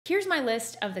Here's my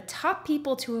list of the top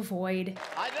people to avoid.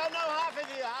 I don't know half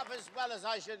of you half as well as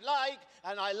I should like,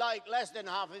 and I like less than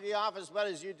half of you half as well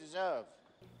as you deserve.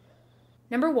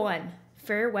 Number 1,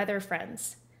 fair weather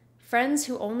friends. Friends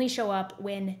who only show up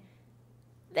when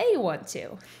they want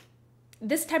to.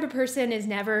 This type of person is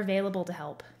never available to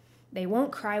help. They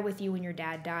won't cry with you when your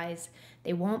dad dies.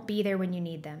 They won't be there when you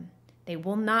need them. They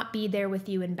will not be there with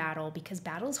you in battle because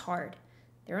battle's hard.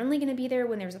 They're only going to be there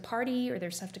when there's a party or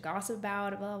there's stuff to gossip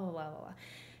about, blah, blah, blah, blah.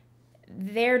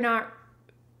 They're not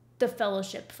the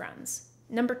fellowship friends.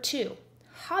 Number 2,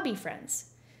 hobby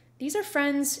friends. These are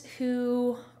friends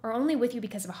who are only with you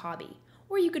because of a hobby,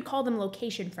 or you could call them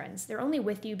location friends. They're only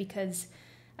with you because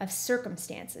of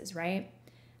circumstances, right?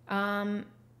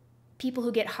 People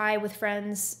who get high with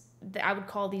friends, I would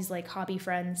call these like hobby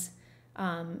friends.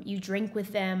 You drink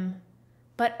with them,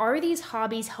 but are these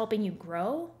hobbies helping you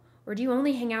grow? Or do you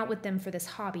only hang out with them for this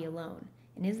hobby alone?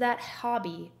 And is that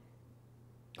hobby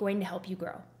going to help you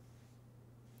grow?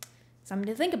 Something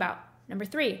to think about. Number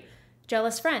 3,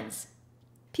 jealous friends.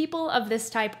 People of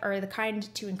this type are the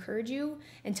kind to encourage you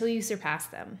until you surpass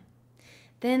them.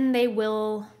 Then they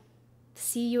will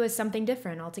see you as something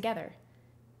different altogether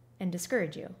and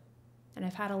discourage you. And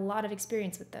I've had a lot of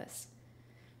experience with this.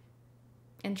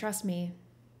 And trust me,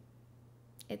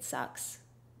 it sucks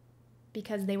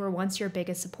because they were once your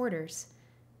biggest supporters.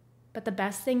 But the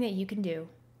best thing that you can do,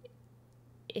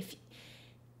 if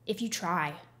you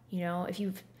try, if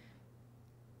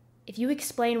you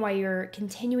explain why you're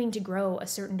continuing to grow a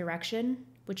certain direction,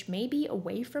 which may be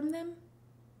away from them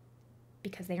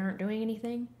because they aren't doing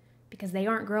anything, because they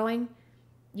aren't growing,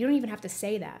 you don't even have to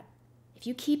say that. If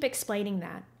you keep explaining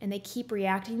that and they keep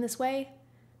reacting this way,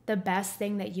 the best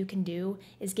thing that you can do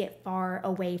is get far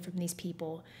away from these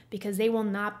people because they will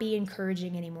not be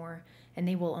encouraging anymore and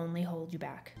they will only hold you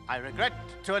back. I regret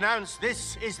to announce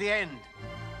this is the end.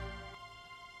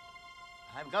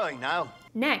 I'm going now.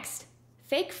 Next,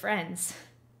 fake friends.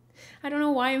 I don't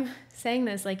know why I'm saying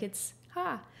this like it's,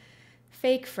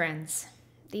 fake friends.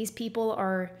 These people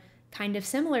are kind of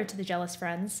similar to the jealous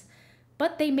friends,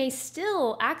 but they may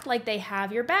still act like they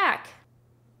have your back.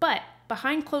 But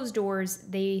behind closed doors,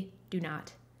 they do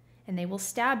not. And they will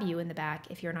stab you in the back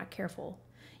if you're not careful.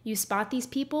 You spot these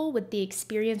people with the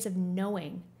experience of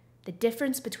knowing the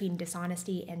difference between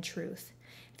dishonesty and truth.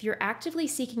 If you're actively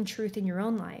seeking truth in your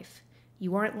own life,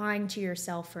 you aren't lying to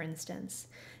yourself, for instance.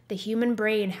 The human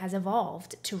brain has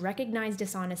evolved to recognize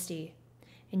dishonesty,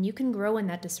 and you can grow in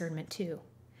that discernment too.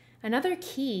 Another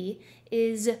key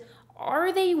is,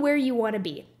 are they where you want to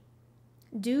be?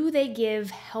 Do they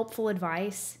give helpful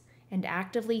advice and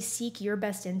actively seek your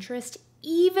best interest,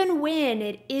 even when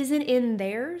it isn't in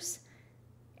theirs?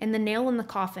 And the nail in the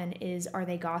coffin is, are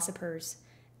they gossipers?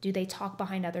 Do they talk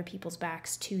behind other people's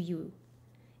backs to you?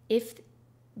 If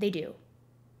they do,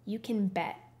 you can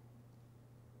bet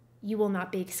you will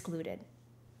not be excluded.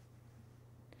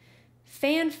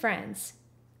 Fan friends.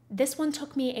 This one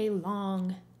took me a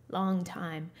long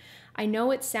time. I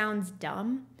know it sounds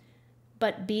dumb,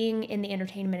 but being in the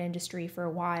entertainment industry for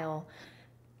a while,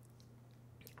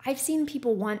 I've seen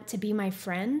people want to be my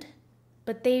friend,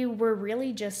 but they were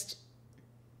really just,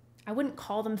 I wouldn't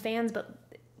call them fans, but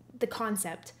the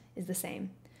concept is the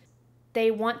same. They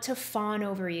want to fawn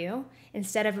over you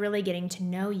instead of really getting to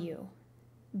know you.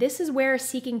 This is where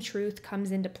seeking truth comes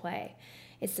into play.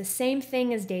 It's the same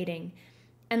thing as dating.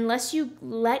 Unless you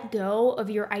let go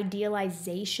of your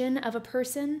idealization of a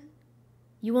person,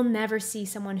 you will never see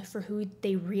someone for who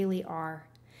they really are.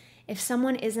 If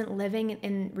someone isn't living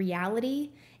in reality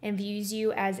and views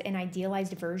you as an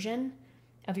idealized version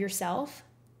of yourself,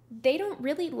 they don't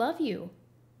really love you.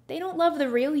 They don't love the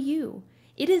real you.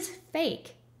 It is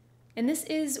fake. And this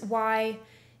is why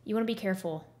you want to be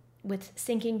careful with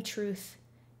seeking truth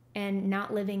and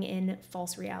not living in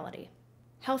false reality.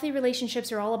 Healthy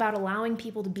relationships are all about allowing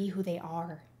people to be who they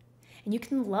are. And you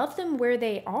can love them where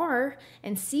they are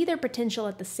and see their potential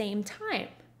at the same time.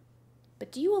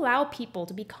 But do you allow people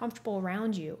to be comfortable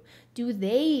around you? Do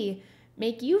they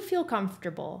make you feel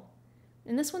comfortable?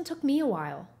 And this one took me a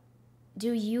while.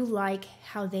 Do you like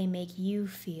how they make you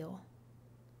feel?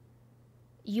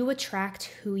 You attract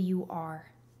who you are.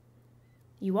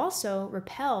 You also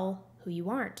repel who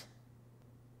you aren't.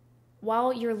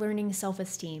 While you're learning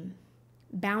self-esteem,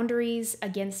 boundaries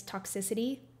against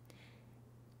toxicity,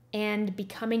 and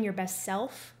becoming your best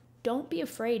self, don't be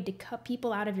afraid to cut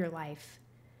people out of your life.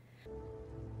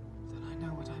 Then I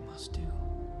know what I must do.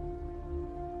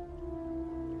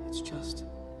 It's just,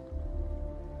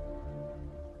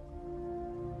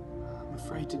 I'm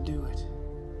afraid to do it.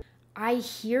 I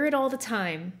hear it all the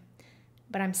time,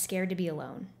 but I'm scared to be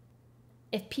alone.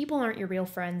 If people aren't your real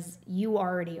friends, you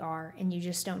already are, and you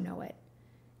just don't know it.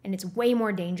 And it's way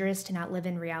more dangerous to not live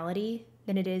in reality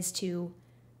than it is to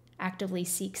actively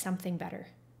seek something better.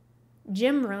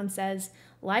 Jim Rohn says,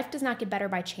 life does not get better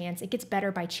by chance, it gets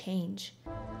better by change.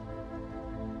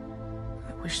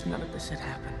 I wish none of this had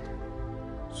happened.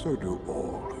 So do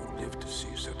all who live to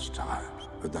see such times,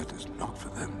 but that is not for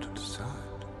them to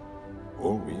decide.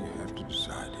 All we have to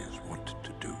decide is what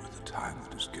to do with the time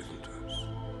that is given to us.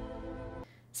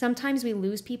 Sometimes we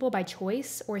lose people by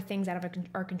choice or things out of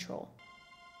our control.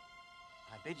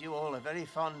 I bid you all a very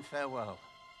fond farewell.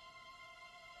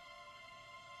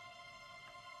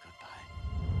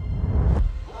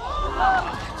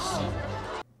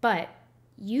 Goodbye. But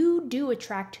you do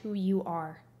attract who you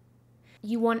are.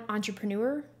 You want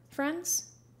entrepreneur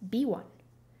friends? Be one.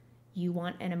 You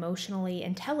want an emotionally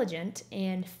intelligent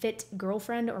and fit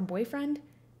girlfriend or boyfriend?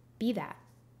 Be that.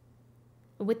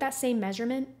 With that same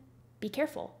measurement, be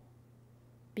careful.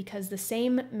 Because the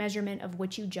same measurement of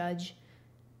which you judge,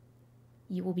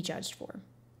 you will be judged for.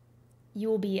 You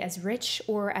will be as rich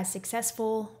or as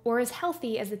successful or as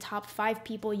healthy as the top 5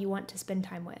 people you want to spend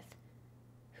time with.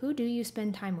 Who do you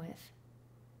spend time with?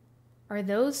 Are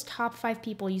those top 5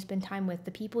 people you spend time with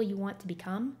the people you want to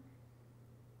become?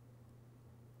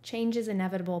 Change is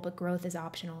inevitable, but growth is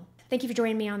optional. Thank you for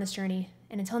joining me on this journey.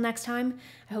 And until next time,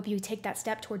 I hope you take that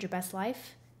step toward your best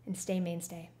life and stay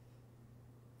mainstay.